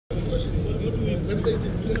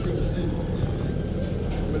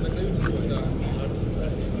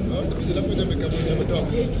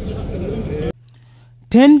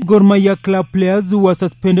Ten Gor Mahia club players who were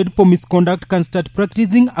suspended for misconduct can start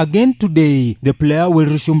practicing again today. The player will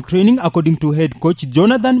resume training according to head coach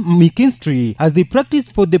Jonathan McKinistry as they practice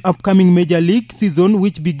for the upcoming Major League season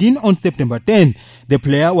which begin on September 10th. The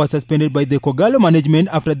player was suspended by the Kogalo management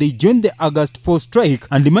after they joined the August 4 strike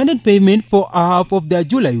and demanded payment for a half of their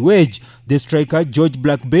July wage. The striker George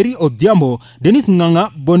Blackberry Odhiambo, Dennis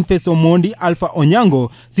Nganga, Boniface Omondi, Alpha Onyango,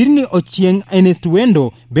 Sydney Ochieng, Ernest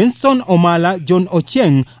Wendo, Benson Omalla, John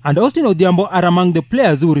Ochieng, and Austin Odhiambo are among the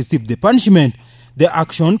players who received the punishment. The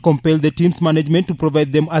action compelled the team's management to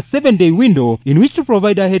provide them a 7-day window in which to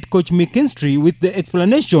provide a head coach McKinstry with the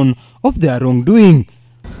explanation of their wrongdoing.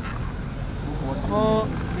 4,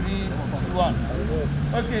 3, 1.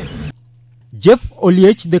 Okay. Samuel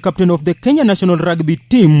Oliech, the captain of the Kenyan national rugby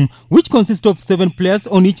team, which consists of 7 players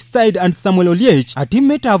on each side, and Samuel Oliech, a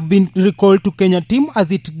teammate, have been recalled to Kenya team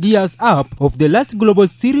as it gears up of the last global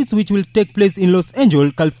series which will take place in Los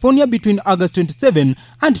Angeles, California between August 27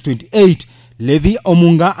 and 28. Levi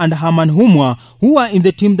Omunga and Herman Humwa, who were in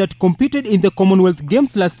the team that competed in the Commonwealth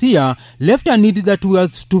Games last year, left a need that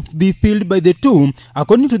was to be filled by the two,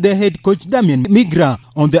 according to their head coach Damian Migra.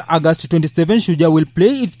 On the August 27, Shuja will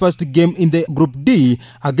play its first game in the Group D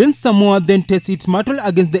against Samoa, then test its mettle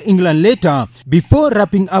against the England later, before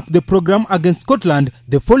wrapping up the program against Scotland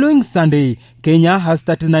the following Sunday. Kenya has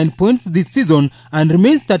 39 points this season and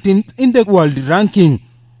remains 13th in the world ranking.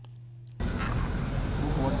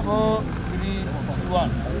 4, 3,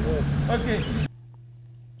 1. Okay.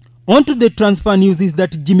 On to the transfer news is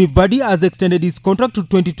that Jimmy Vardy has extended his contract to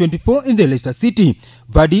 2024 in the Leicester City.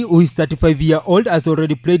 Vardy, who is 35-year-old, has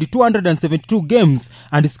already played 272 games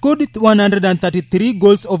and scored 133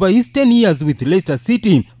 goals over his 10 years with Leicester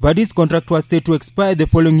City. Vardy's contract was set to expire the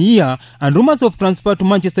following year, and rumors of transfer to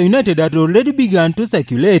Manchester United had already begun to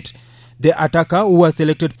circulate. The attacker, who was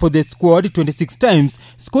selected for the squad 26 times,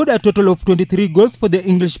 scored a total of 23 goals for the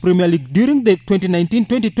English Premier League during the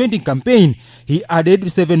 2019-2020 campaign. He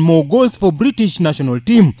added 7 more goals for British national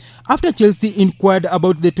team. After Chelsea inquired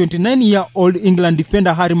about the 29-year-old England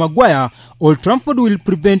defender Harry Maguire, Old Trafford will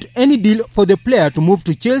prevent any deal for the player to move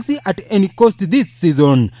to Chelsea at any cost this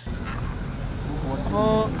season.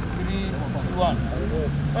 4, 3, 1.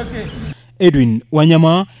 Okay. Edwin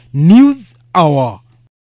Wanyama, News Hour.